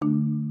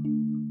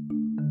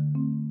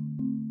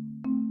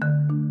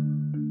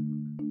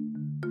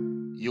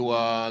You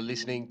are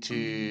listening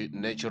to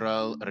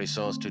Natural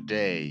Resource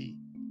Today.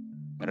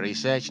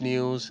 Research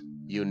news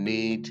you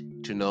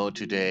need to know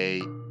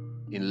today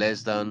in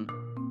less than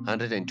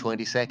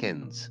 120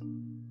 seconds.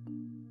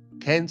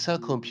 Cancer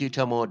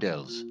computer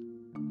models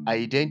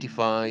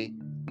identify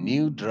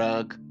new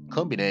drug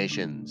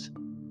combinations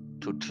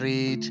to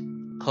treat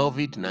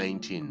COVID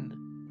 19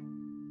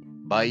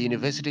 by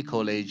University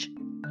College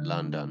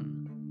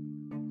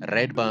London.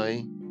 Read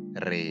by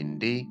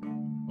Randy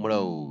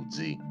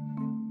Muraudzi.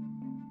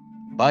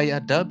 By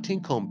adapting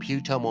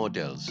computer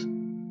models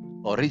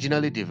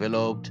originally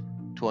developed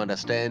to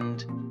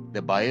understand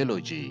the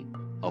biology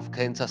of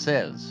cancer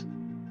cells,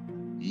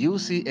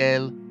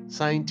 UCL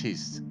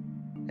scientists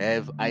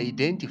have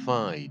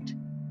identified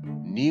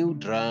new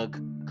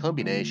drug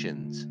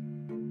combinations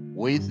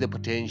with the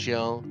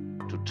potential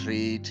to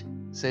treat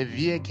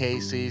severe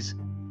cases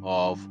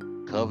of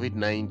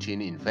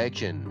COVID-19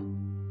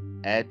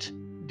 infection at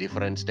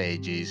different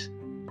stages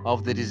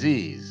of the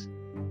disease.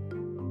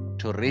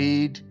 To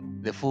read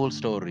the full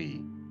story,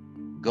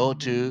 go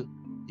to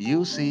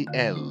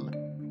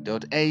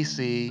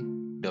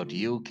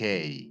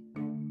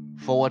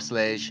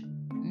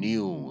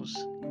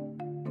ucl.ac.uk/news.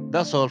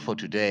 That's all for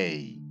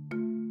today.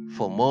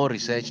 For more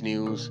research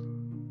news,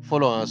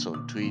 follow us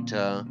on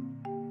Twitter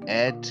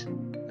at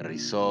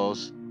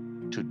Resource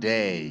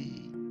Today.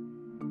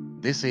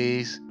 This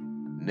is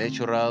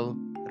Natural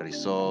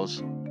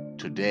Resource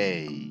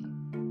Today.